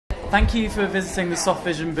thank you for visiting the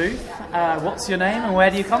Softvision booth. What's your name and where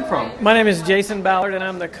do you come from? My name is Jason Ballard, and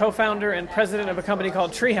I'm the co-founder and president of a company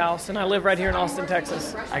called TreeHouse, and I live right here in Austin,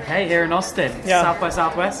 Texas. Okay, here in Austin. Yeah. South by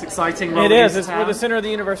Southwest, exciting. It is. We're the center of the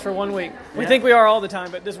universe for 1 week. We think we are all the time,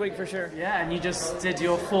 but this week for sure. Yeah, and you just did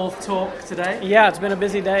your 4th talk today? Yeah, it's been a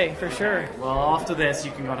busy day for sure. Well, after this,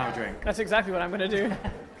 you can go and have a drink. That's exactly what I'm going to do.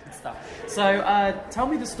 Good stuff. So, tell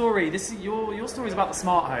me the story. This is your story is about the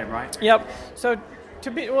smart home, right? Yep. So, to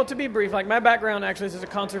be brief, like my background actually is as a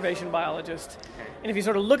conservation biologist. Okay. And if you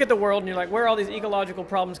sort of look at the world and you're like, where are all these ecological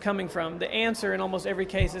problems coming from? The answer in almost every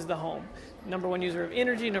case is the home. Number 1 user of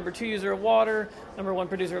energy, number 2 user of water, number 1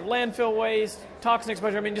 producer of landfill waste, toxin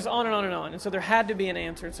exposure, I mean, just on and on and on. And so there had to be an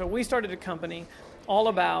answer. So we started a company all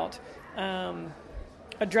about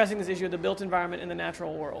addressing this issue of the built environment in the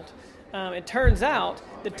natural world. It turns out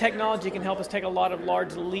that technology can help us take a lot of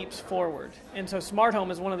large leaps forward. And so smart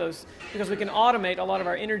home is one of those, because we can automate a lot of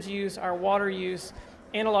our energy use, our water use,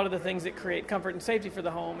 and a lot of the things that create comfort and safety for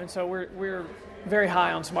the home. And so we're very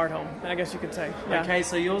high on smart home, I guess you could say. Yeah. Okay,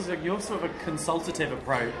 so you're sort of a consultative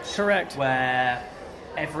approach. Correct. Where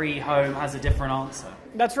every home has a different answer.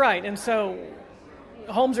 That's right. And so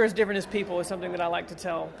homes are as different as people is something that I like to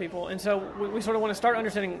tell people. And so we sort of want to start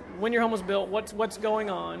understanding when your home was built, what's going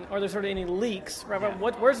on, are there sort of any leaks, right? Yeah.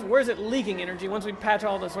 Where's it leaking energy? Once we patch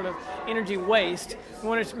all the sort of energy waste, we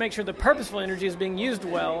want to make sure the purposeful energy is being used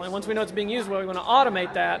well. And once we know it's being used well, we want to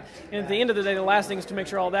automate that. And at the end of the day, the last thing is to make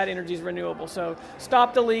sure all that energy is renewable. So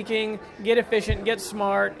stop the leaking, get efficient, get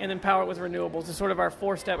smart, and then power it with renewables. It's sort of our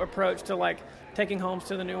 4-step approach to taking homes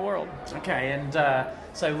to the new world. Okay, and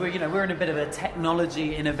so we're in a bit of a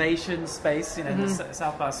technology innovation space, in the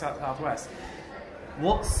South by Southwest.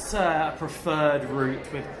 What's a preferred route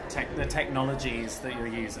with the technologies that you're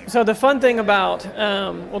using? So the fun thing about,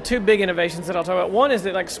 2 big innovations that I'll talk about. One is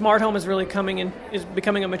that smart home is really is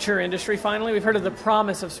becoming a mature industry finally. We've heard of the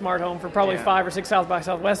promise of smart home for probably 5 or 6 South by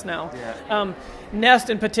Southwest now. Yeah. Nest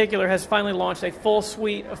in particular has finally launched a full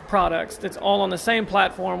suite of products that's all on the same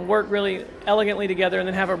platform, work really elegantly together, and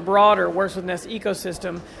then have a broader Works with Nest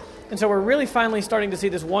ecosystem. And so we're really finally starting to see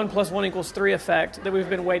this 1 + 1 = 3 effect that we've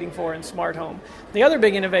been waiting for in smart home. The other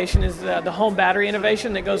big innovation is the home battery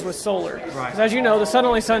innovation that goes with solar. Right. Because as you know, the sun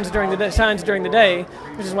only shines during the day,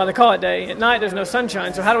 which is why they call it day. At night, there's no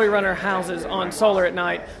sunshine. So how do we run our houses on solar at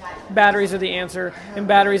night? Batteries are the answer, and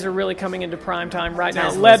batteries are really coming into prime time right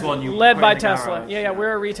now, led by Tesla. Yeah,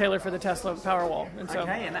 we're a retailer for the Tesla Powerwall. And so,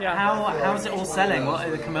 okay, and how is it all selling? What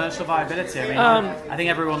are the commercial viability? I mean, I think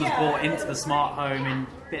everyone has bought into the smart home in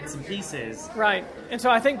bits and pieces. Right, and so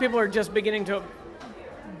I think people are just beginning to.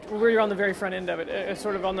 We're on the very front end of it,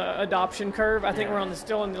 sort of on the adoption curve. I think we're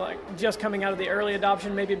still in just coming out of the early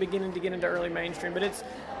adoption, maybe beginning to get into early mainstream. But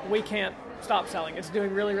we can't stop selling. It's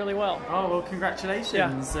doing really, really well. Oh, well, congratulations. Yeah.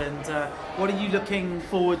 And what are you looking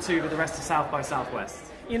forward to with the rest of South by Southwest?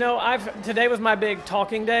 Today was my big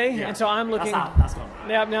talking day, and so I'm looking. That's fun.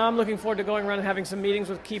 Yeah, now I'm looking forward to going around and having some meetings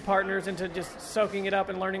with key partners and to just soaking it up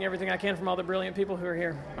and learning everything I can from all the brilliant people who are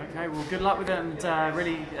here. Okay, well, good luck with it, and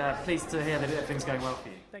really pleased to hear that everything's going well for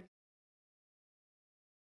you. Thank you.